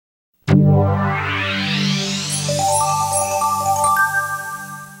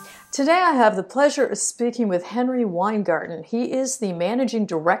Today I have the pleasure of speaking with Henry Weingarten. He is the Managing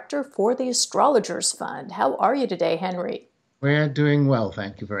Director for the Astrologers Fund. How are you today, Henry? We're doing well,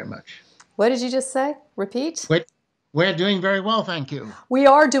 thank you very much. What did you just say? Repeat? We're doing very well, thank you. We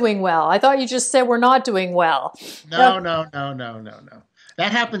are doing well. I thought you just said we're not doing well. No.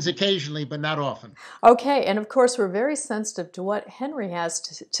 That happens occasionally, but not often. Okay, and of course we're very sensitive to what Henry has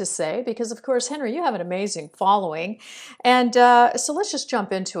to say because, of course, Henry, you have an amazing following. And so let's just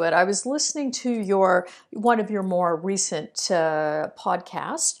jump into it. I was listening to one of your more recent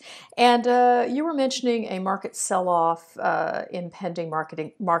podcasts, and you were mentioning a market sell-off, impending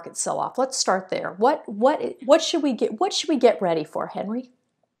market sell-off. Let's start there. What should we get ready for, Henry?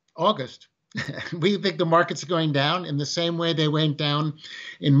 August. We think the markets are going down in the same way they went down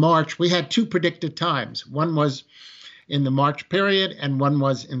in March. We had two predicted times. One was in the March period and one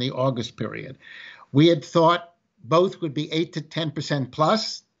was in the August period. We had thought both would be 8 to 10%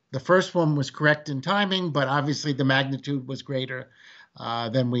 plus. The first one was correct in timing, but obviously the magnitude was greater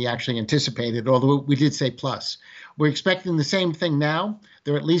than we actually anticipated, although we did say plus. We're expecting the same thing now.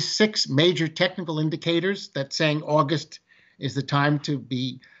 There are at least 6 major technical indicators that saying August is the time to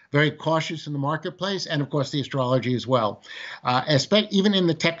be very cautious in the marketplace, and of course the astrology as well, even in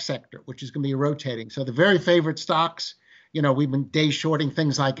the tech sector, which is going to be rotating. So the very favorite stocks, we've been day shorting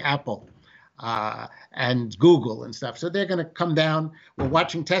things like Apple and Google and stuff. So they're going to come down. We're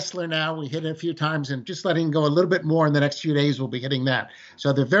watching Tesla now. We hit it a few times and just letting go a little bit more in the next few days, we'll be hitting that.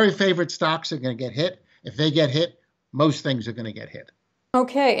 So the very favorite stocks are going to get hit. If they get hit, most things are going to get hit.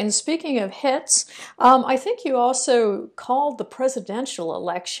 Okay, and speaking of hits, I think you also called the presidential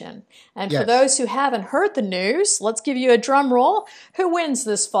election. And Yes. For those who haven't heard the news, let's give you a drum roll. Who wins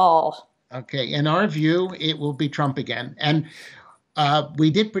this fall? Okay, in our view, it will be Trump again. And we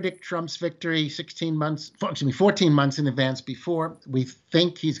did predict Trump's victory 14 months in advance before. We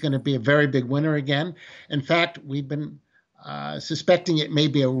think he's going to be a very big winner again. In fact, we've been suspecting it may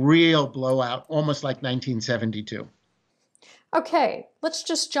be a real blowout, almost like 1972. Okay, let's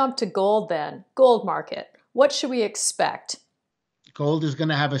just jump to gold then. Gold market. What should we expect? Gold is going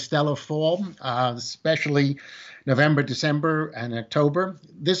to have a stellar fall, especially November, December, and October.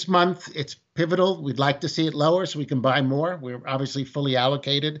 This month, it's pivotal. We'd like to see it lower so we can buy more. We're obviously fully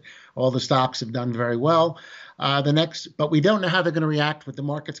allocated. All the stocks have done very well. But we don't know how they're going to react with the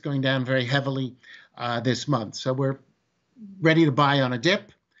markets going down very heavily this month. So we're ready to buy on a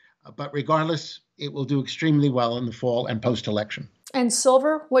dip. But regardless, it will do extremely well in the fall and post-election. And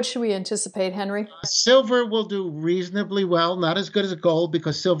silver, what should we anticipate, Henry? Silver will do reasonably well, not as good as gold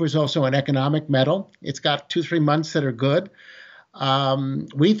because silver is also an economic metal. It's got 2-3 months that are good.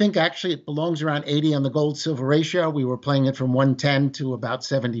 We think actually it belongs around 80 on the gold-silver ratio. We were playing it from 110 to about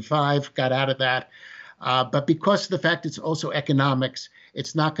 75, got out of that. But because of the fact it's also economics,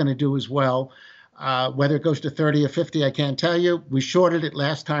 it's not going to do as well. Whether it goes to 30 or 50, I can't tell you. We shorted it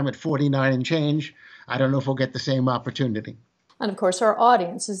last time at 49 and change. I don't know if we'll get the same opportunity. And of course, our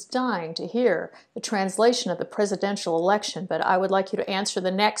audience is dying to hear the translation of the presidential election, but I would like you to answer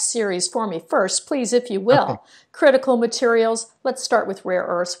the next series for me first, please, if you will. Okay. Critical materials. Let's start with rare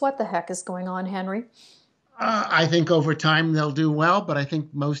earths. What the heck is going on, Henry? I think over time they'll do well, but I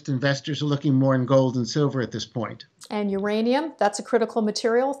think most investors are looking more in gold and silver at this point. And uranium, that's a critical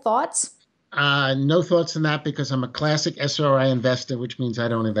material. Thoughts? No thoughts on that because I'm a classic SRI investor, which means I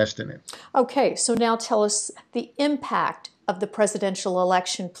don't invest in it. Okay, so now tell us the impact of the presidential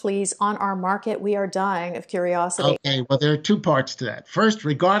election, please, on our market. We are dying of curiosity. Okay, well, there are 2 parts to that. First,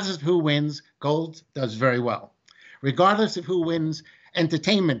 regardless of who wins, gold does very well. Regardless of who wins,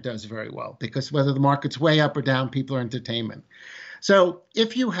 entertainment does very well because whether the market's way up or down, people are entertainment. So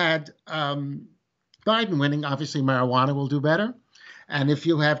if you had Biden winning, obviously marijuana will do better. And if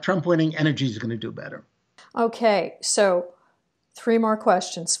you have Trump winning, energy is going to do better. Okay, so 3 more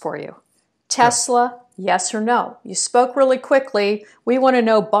questions for you. Tesla, yes or no? You spoke really quickly. We want to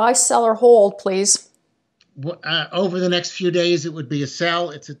know buy, sell, or hold, please. Over the next few days, it would be a sell.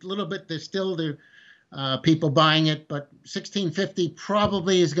 It's a little bit, there's still people buying it, but 1650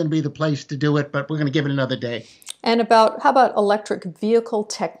 probably is going to be the place to do it, but we're going to give it another day. And how about electric vehicle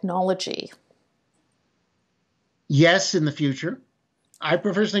technology? Yes, in the future. I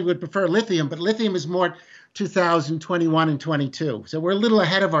personally would prefer lithium, but lithium is more 2021 and 22. So we're a little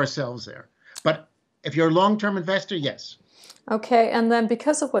ahead of ourselves there. But if you're a long-term investor, yes. Okay, and then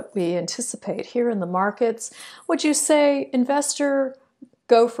because of what we anticipate here in the markets, would you say investor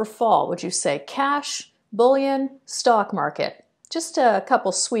go for fall? Would you say cash, bullion, stock market? Just a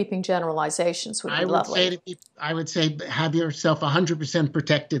couple sweeping generalizations would be lovely. I would say have yourself 100%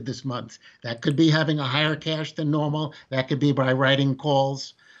 protected this month. That could be having a higher cash than normal. That could be by writing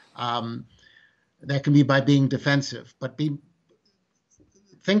calls. That can be by being defensive. But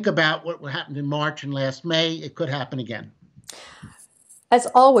think about what happened in March and last May. It could happen again. As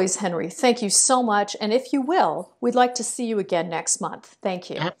always, Henry, thank you so much. And if you will, we'd like to see you again next month. Thank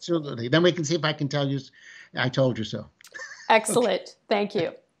you. Absolutely. Then we can see if I can tell you I told you so. Excellent. Thank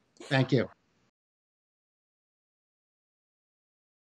you. Thank you.